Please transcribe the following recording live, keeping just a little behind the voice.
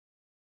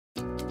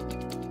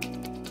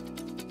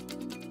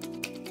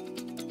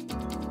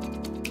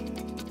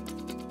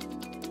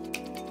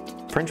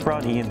French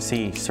Broad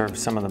EMC serves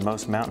some of the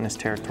most mountainous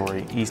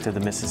territory east of the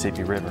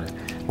Mississippi River,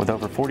 with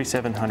over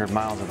 4,700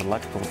 miles of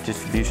electrical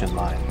distribution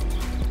line.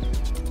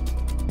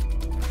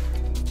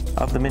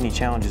 Of the many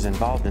challenges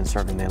involved in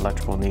serving the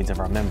electrical needs of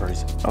our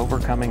members,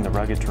 overcoming the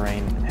rugged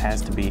terrain has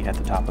to be at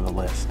the top of the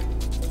list.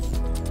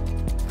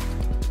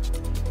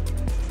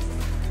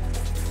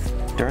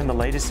 During the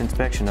latest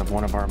inspection of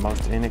one of our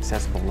most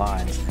inaccessible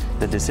lines,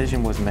 the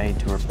decision was made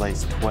to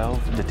replace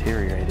 12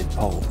 deteriorated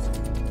poles.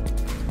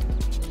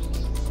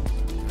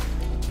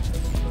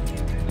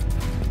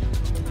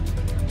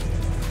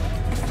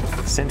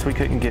 Since we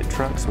couldn't get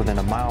trucks within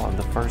a mile of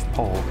the first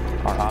pole,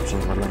 our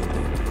options were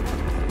limited.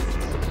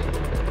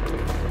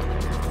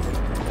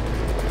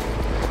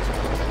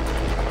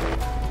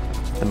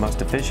 The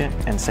most efficient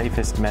and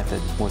safest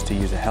method was to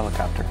use a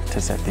helicopter to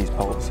set these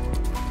poles.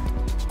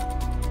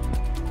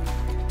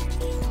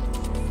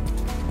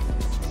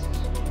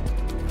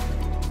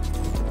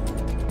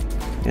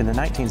 In the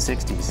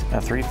 1960s, a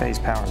three-phase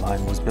power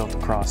line was built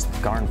across the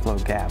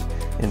Garnflow Gap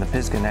in the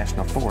Pisgah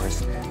National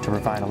Forest to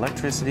provide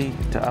electricity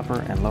to Upper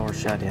and Lower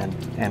Shut-In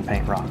and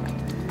Paint Rock.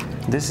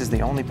 This is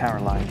the only power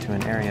line to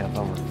an area of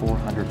over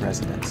 400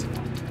 residents.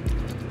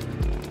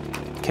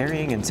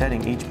 Carrying and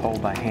setting each pole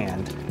by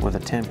hand with a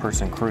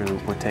 10-person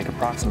crew would take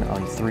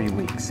approximately 3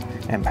 weeks,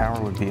 and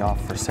power would be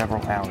off for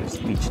several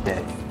hours each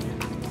day.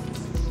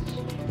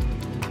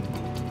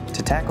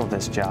 To tackle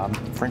this job,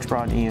 French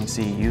Broad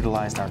EMC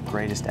utilized our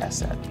greatest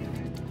asset,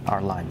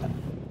 our linemen.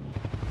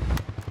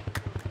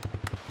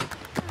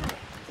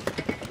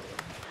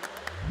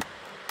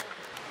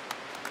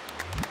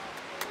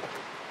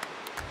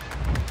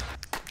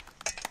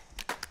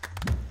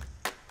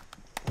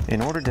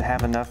 In order to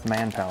have enough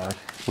manpower,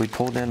 we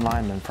pulled in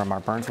linemen from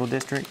our Burnsville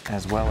district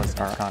as well as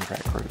our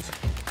contract crews.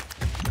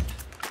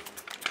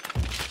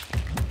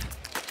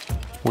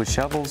 With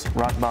shovels,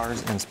 rock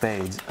bars, and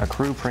spades, a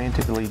crew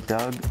preemptively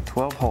dug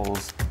 12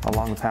 holes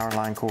along the power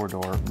line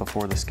corridor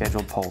before the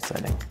scheduled pole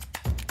setting.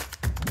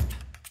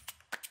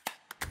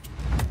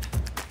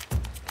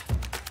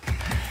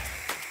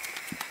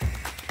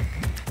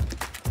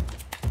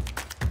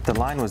 The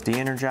line was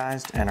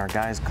de-energized and our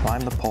guys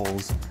climbed the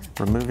poles,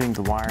 removing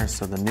the wires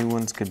so the new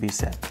ones could be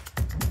set.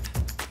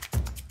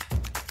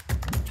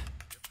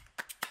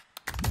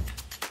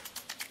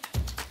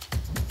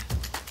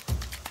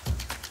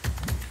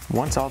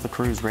 Once all the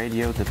crews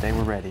radioed that they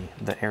were ready,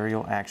 the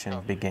aerial action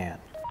began.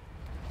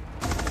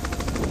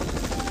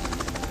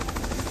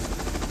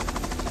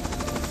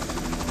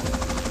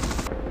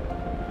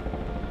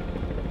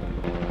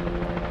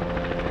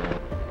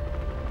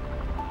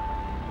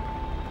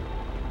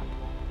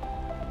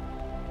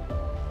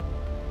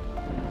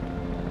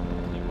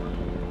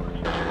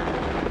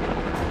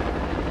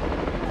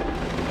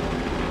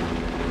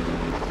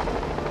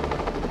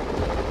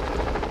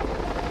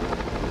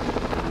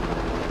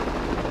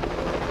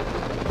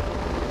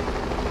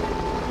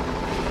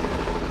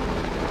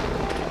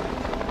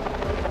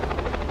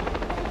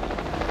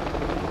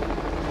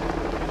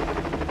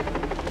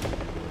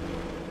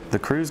 The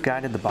crews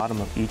guided the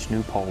bottom of each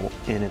new pole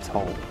in its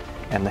hole,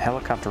 and the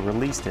helicopter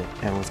released it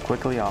and was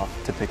quickly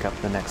off to pick up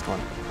the next one.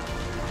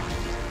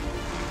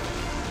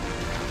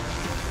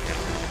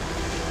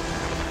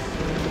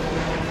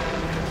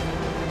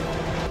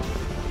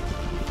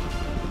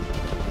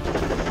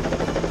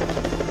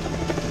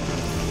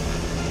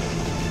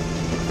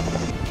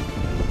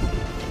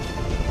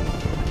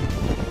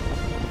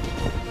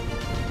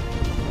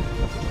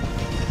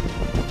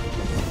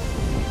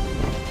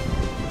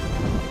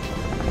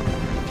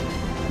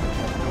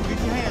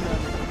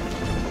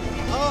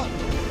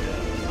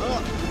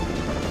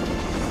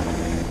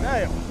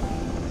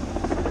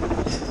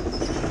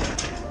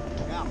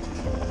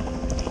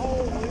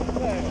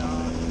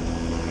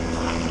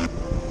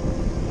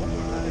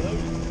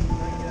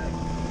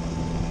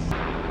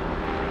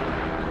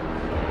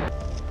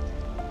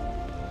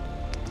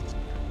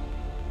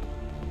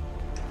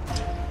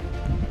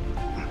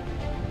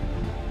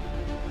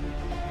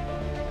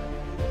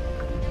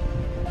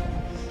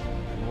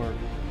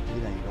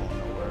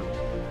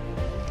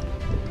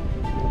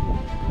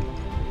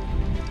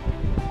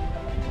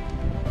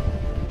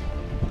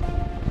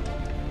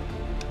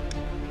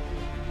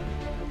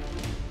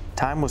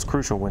 Time was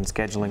crucial when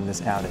scheduling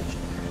this outage.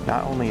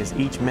 Not only is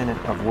each minute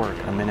of work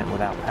a minute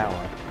without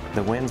power,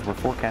 the winds were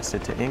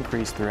forecasted to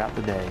increase throughout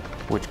the day,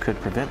 which could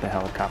prevent the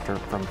helicopter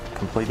from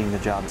completing the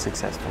job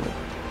successfully.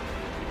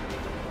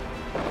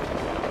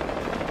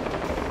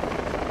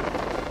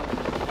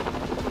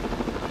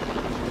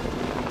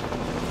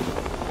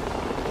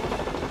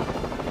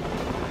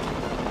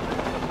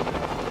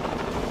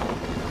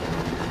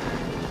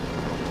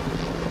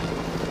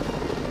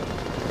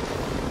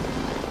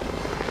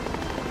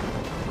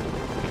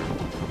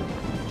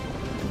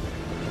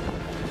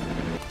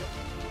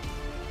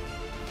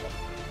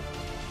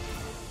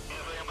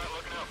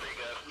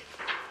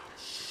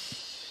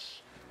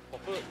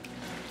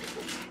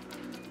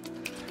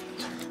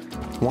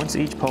 Once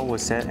each pole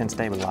was set and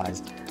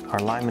stabilized, our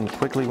linemen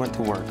quickly went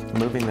to work,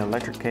 moving the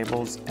electric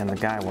cables and the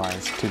guy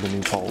wires to the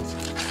new poles.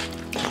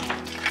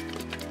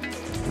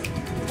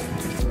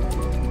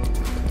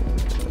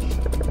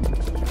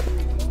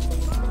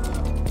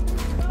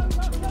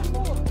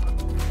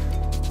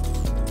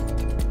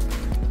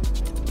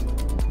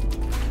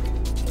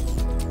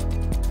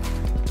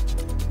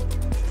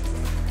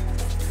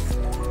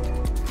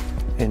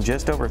 In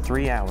just over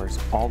 3 hours,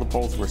 all the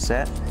poles were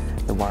set,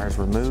 the wires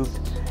removed,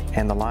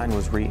 and the line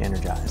was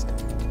re-energized.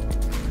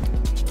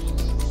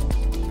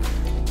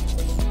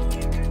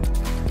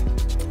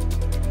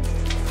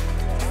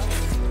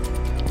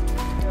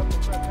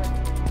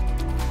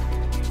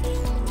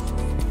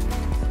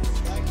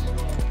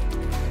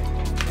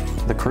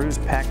 The crews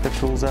packed the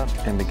tools up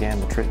and began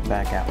the trip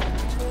back out.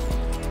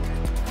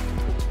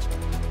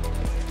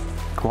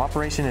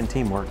 Cooperation and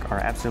teamwork are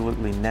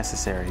absolutely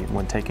necessary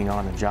when taking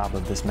on a job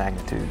of this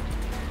magnitude.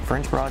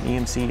 French Broad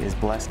EMC is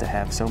blessed to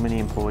have so many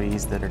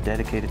employees that are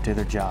dedicated to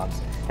their jobs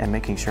and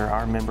making sure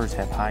our members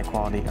have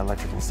high-quality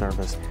electrical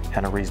service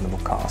at a reasonable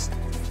cost.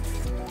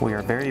 We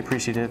are very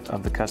appreciative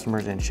of the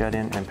customers in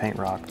Shut-In and Paint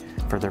Rock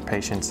for their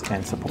patience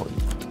and support.